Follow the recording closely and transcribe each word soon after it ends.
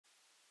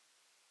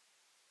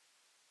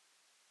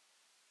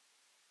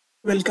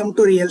Welcome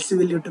to Real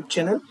Civil YouTube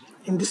channel.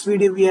 In this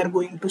video, we are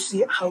going to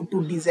see how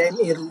to design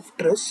a roof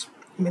truss.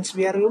 Means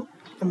we are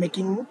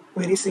making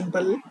very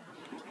simple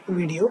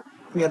video.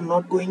 We are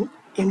not going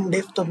in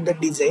depth of the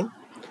design.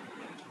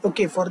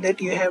 Okay, for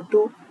that you have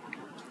to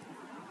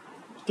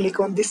click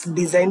on this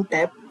design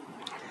tab.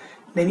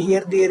 Then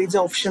here there is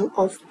option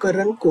of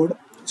current code.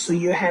 So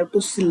you have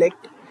to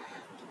select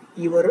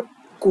your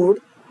code.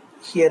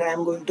 Here I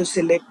am going to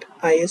select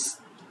IS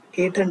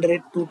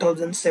 800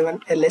 2007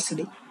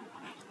 LSD.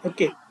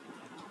 Okay.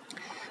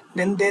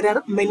 Then there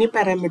are many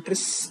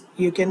parameters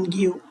you can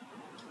give.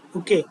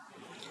 Okay,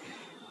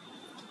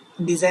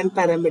 design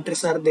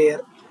parameters are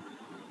there.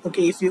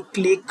 Okay, if you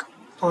click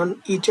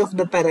on each of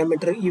the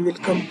parameter, you will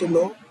come to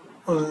know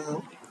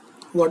uh,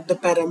 what the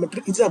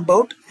parameter is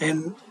about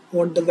and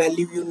what the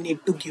value you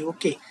need to give.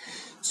 Okay,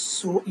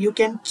 so you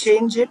can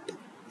change it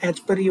as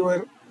per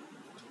your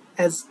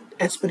as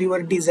per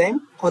your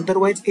design.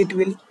 Otherwise, it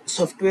will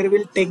software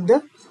will take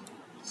the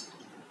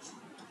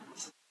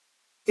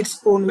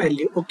its own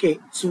value. Okay,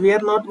 so we are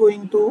not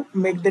going to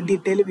make the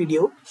detailed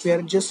video. We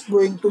are just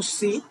going to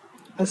see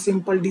a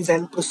simple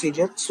design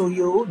procedure. So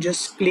you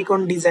just click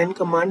on design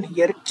command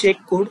here,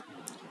 check code,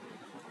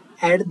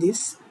 add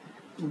this,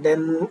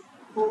 then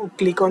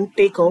click on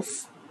take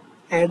off,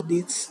 add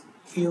this.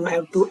 You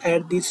have to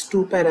add these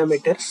two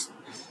parameters.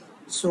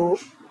 So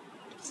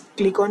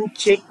click on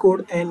check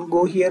code and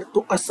go here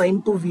to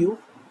assign to view,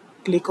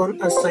 click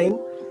on assign.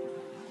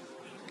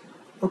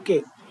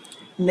 Okay,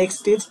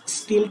 next is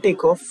still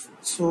takeoff.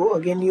 So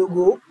again you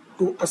go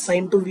to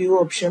assign to view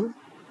option.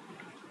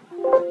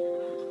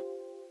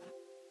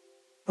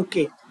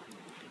 Okay,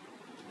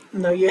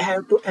 now you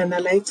have to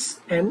analyze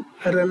and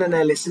run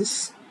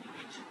analysis.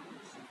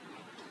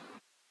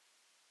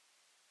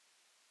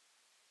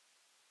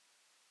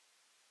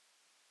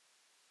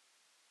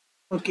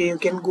 Okay, you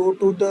can go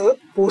to the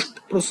post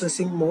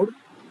processing mode.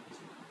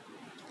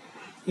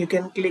 You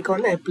can click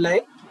on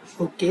apply.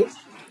 Okay,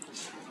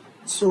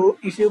 so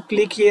if you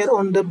click here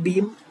on the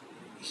beam,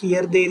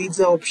 here there is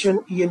the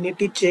option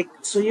unity check.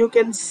 So you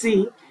can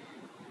see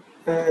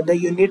the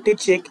unity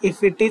check.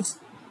 If it is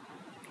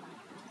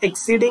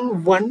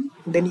exceeding 1,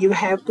 then you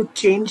have to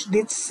change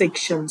these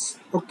sections.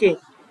 Okay,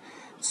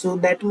 so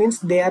that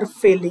means they are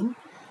failing.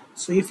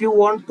 So if you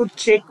want to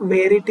check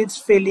where it is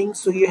failing,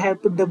 so you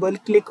have to double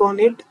click on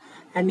it,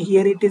 and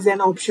here it is an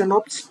option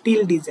of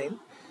steel design.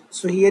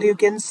 So here you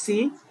can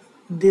see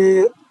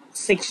the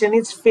section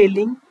is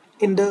failing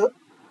in the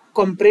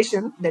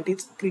compression, that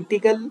is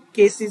critical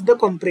case is the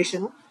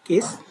compression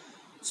case.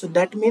 So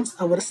that means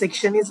our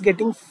section is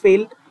getting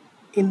failed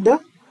in the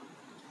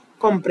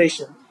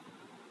compression.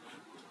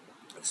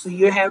 So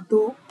you have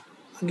to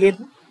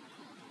again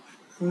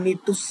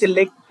need to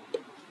select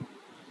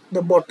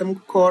the bottom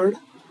chord.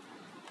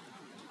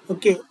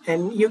 Okay,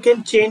 and you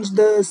can change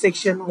the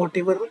section,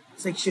 whatever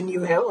section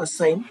you have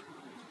assigned.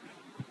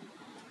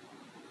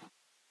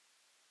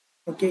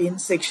 Okay, in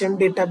section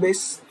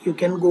database you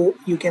can go,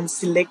 you can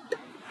select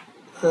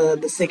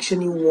the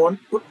section you want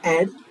to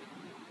add.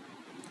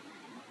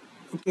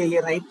 Okay,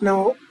 right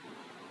now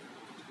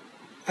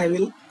I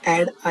will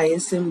add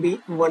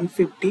ISMB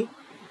 150.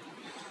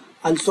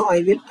 Also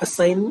I will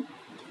assign.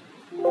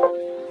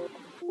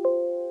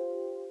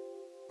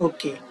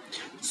 Okay,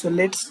 so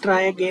let's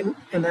try again,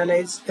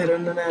 analyze,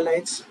 run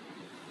analyze.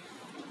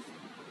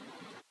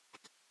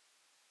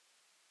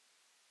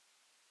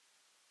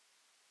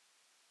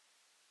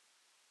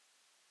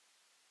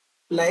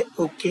 Like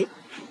okay,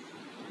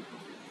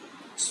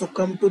 so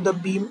come to the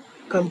beam,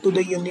 come to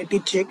the unity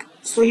check.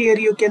 So here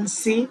you can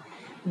see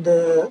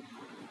the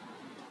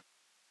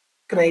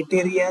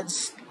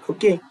criterias.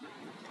 Okay,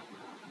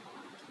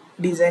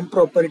 design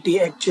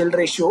property, actual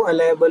ratio,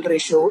 allowable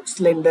ratio,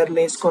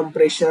 slenderness,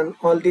 compression,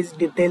 all these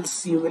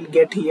details you will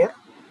get here.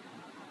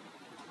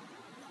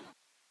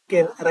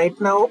 Okay,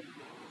 right now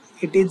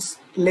it is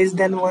less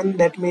than 1,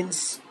 that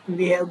means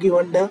we have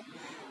given the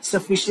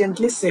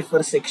sufficiently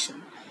safer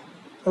section.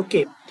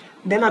 Okay,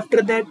 then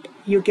after that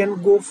you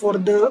can go for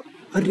the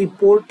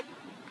report.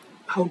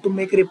 How to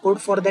make report?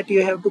 For that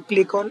you have to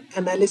click on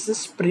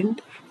analysis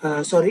print,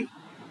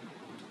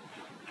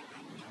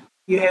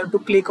 you have to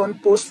click on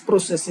post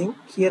processing.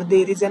 Here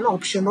there is an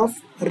option of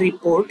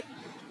report,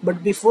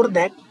 but before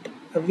that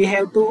we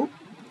have to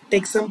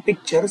take some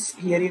pictures.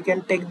 Here you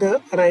can take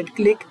the right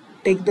click,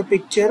 take the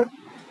picture.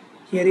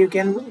 Here you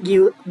can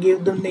give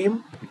the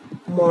name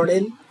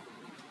model.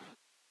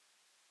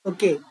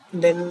 Okay,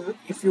 then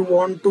if you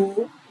want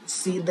to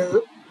see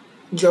the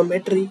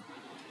geometry,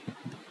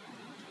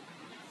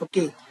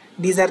 okay,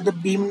 these are the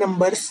beam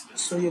numbers,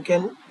 so you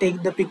can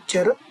take the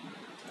picture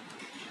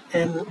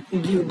and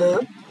give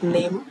the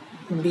name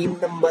beam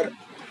number.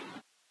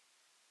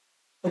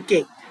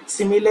 Okay,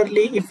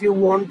 similarly if you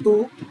want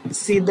to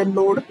see the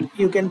node,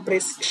 you can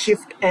press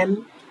shift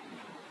N,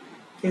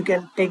 you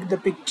can take the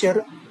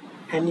picture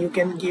and you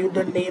can give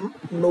the name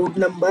node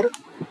number.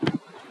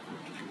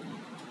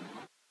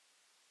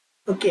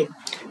 Okay,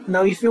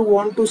 now if you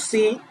want to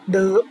see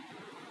the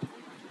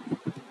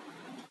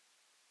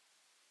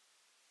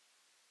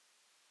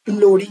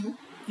loading,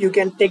 you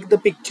can take the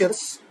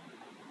pictures.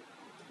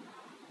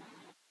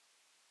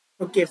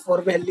 Okay,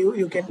 for value,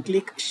 you can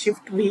click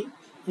Shift V,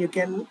 you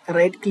can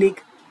right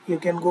click, you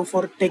can go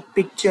for take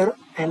picture,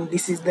 and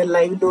this is the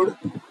live load.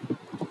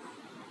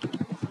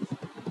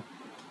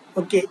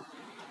 Okay,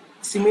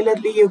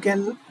 similarly, you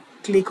can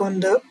click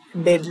on the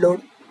dead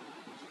load.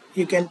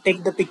 You can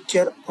take the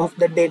picture of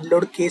the dead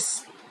load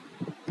case.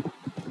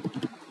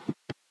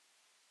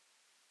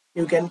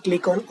 You can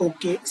click on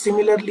OK.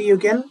 Similarly, you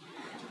can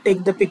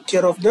take the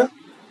picture of the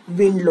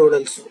wind load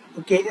also.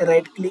 Okay,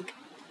 right click,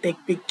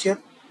 take picture,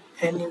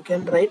 and you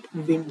can write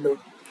wind load.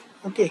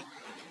 Okay,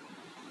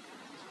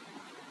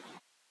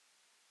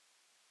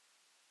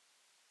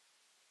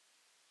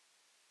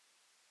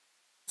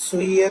 so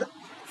here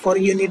for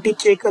unity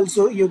check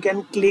also, you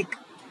can click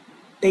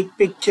take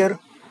picture,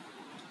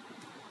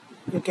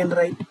 you can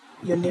write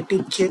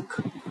unity check,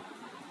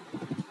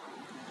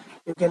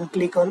 you can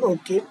click on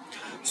OK.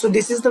 So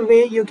this is the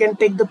way you can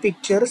take the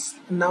pictures.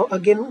 Now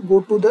again go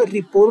to the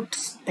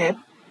reports tab.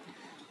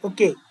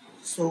 Okay,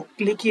 so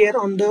click here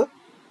on the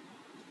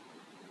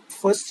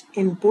first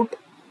input.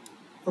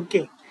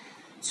 Okay,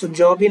 so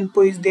job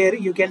info is there.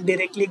 You can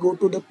directly go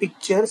to the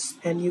pictures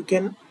and you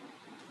can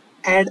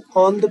add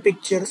all the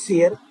pictures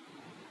here.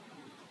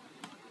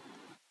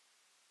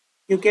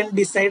 You can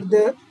decide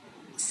the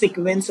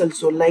sequence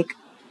also, like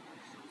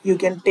you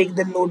can take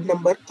the node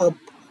number up,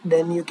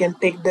 then you can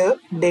take the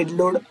dead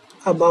load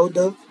above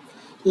the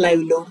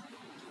live load.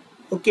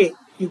 Okay,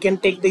 you can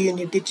take the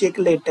unity check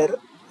later.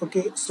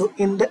 Okay, so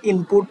in the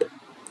input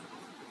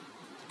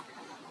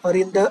or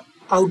in the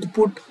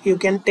output, you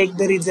can take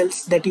the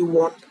results that you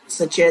want,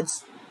 such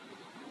as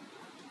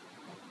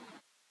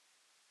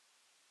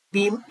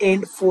beam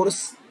end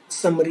force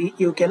summary.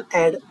 You can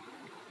add.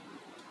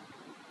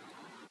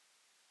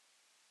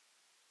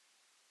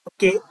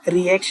 Okay,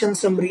 reaction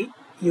summary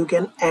you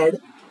can add.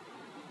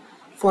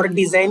 For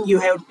design, you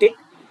have to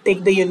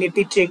take the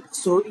unity check,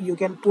 so you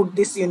can put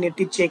this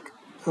unity check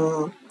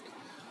on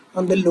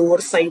the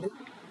lower side.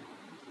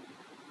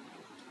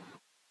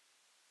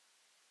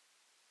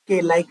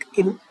 Okay, like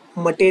in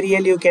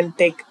material, you can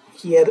take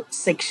here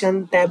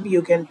section tab,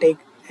 you can take,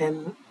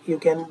 and you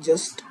can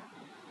just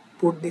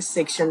put this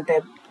section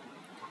tab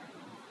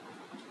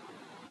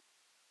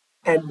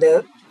at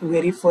the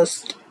very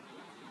first.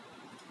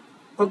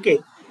 Okay,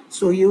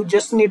 so you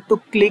just need to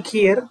click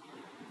here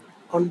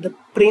on the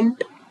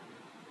print.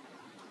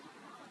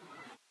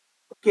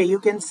 Okay, you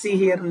can see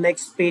here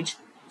next page.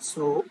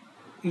 So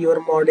your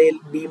model,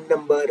 beam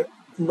number,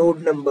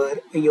 node number,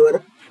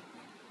 your,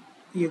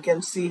 you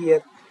can see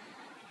here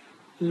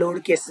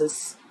load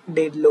cases,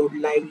 dead load,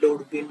 live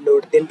load, wind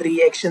load, then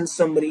reaction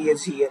summary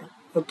is here.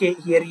 Okay,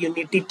 here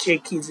unity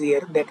check is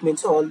here. That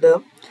means all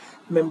the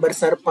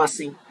members are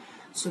passing.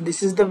 So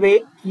this is the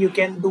way you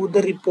can do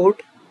the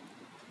report,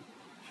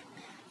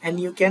 and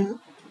you can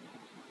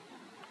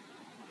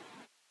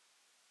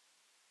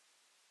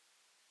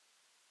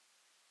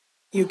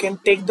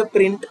take the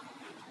print.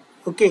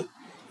 Okay,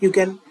 you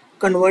can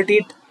convert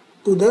it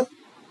to the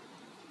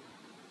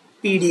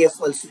PDF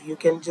also. You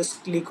can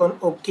just click on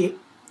OK.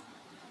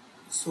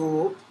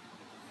 So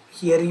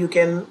here you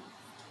can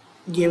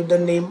give the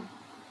name.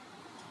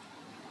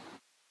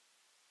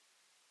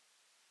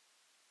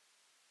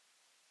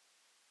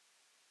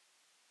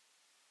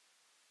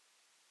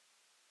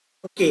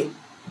 Okay,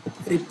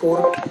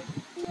 report,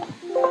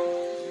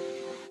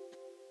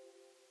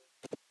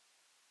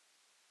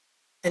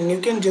 and you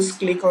can just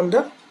click on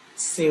the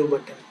save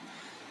button.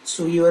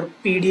 So your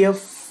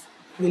PDF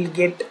will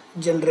get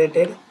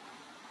generated.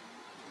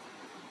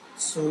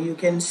 So you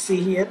can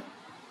see here.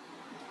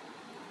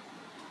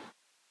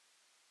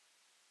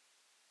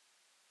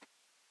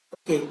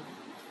 Okay,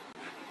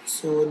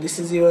 so this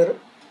is your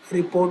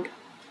report.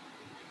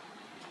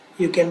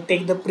 You can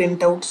take the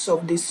printouts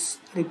of this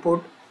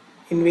report,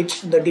 in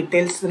which the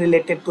details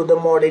related to the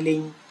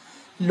modeling,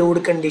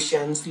 load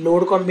conditions,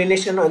 load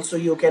combination also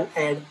you can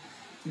add,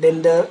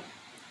 then the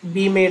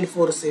beam end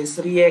forces,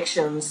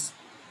 reactions.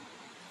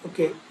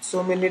 Okay,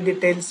 so many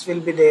details will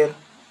be there.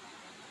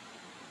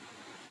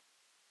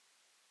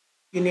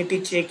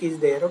 Unity check is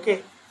there.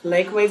 Okay,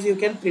 likewise you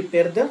can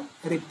prepare the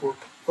report.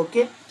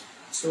 Okay,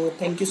 so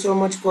thank you so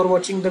much for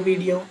watching the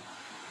video.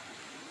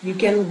 You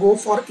can go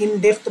for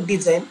in-depth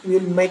design, we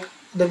will make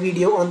the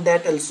video on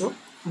that also,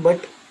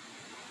 but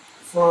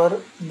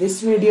for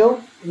this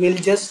video we'll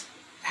just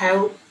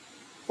have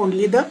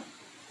only the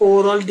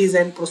overall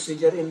design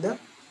procedure in the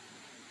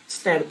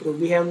Staad Pro.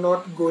 We have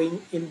not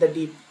going in the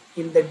deep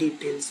in the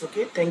details.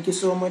 Okay, thank you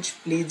so much.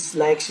 Please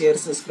like, share,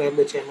 subscribe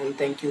the channel.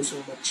 Thank you so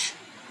much.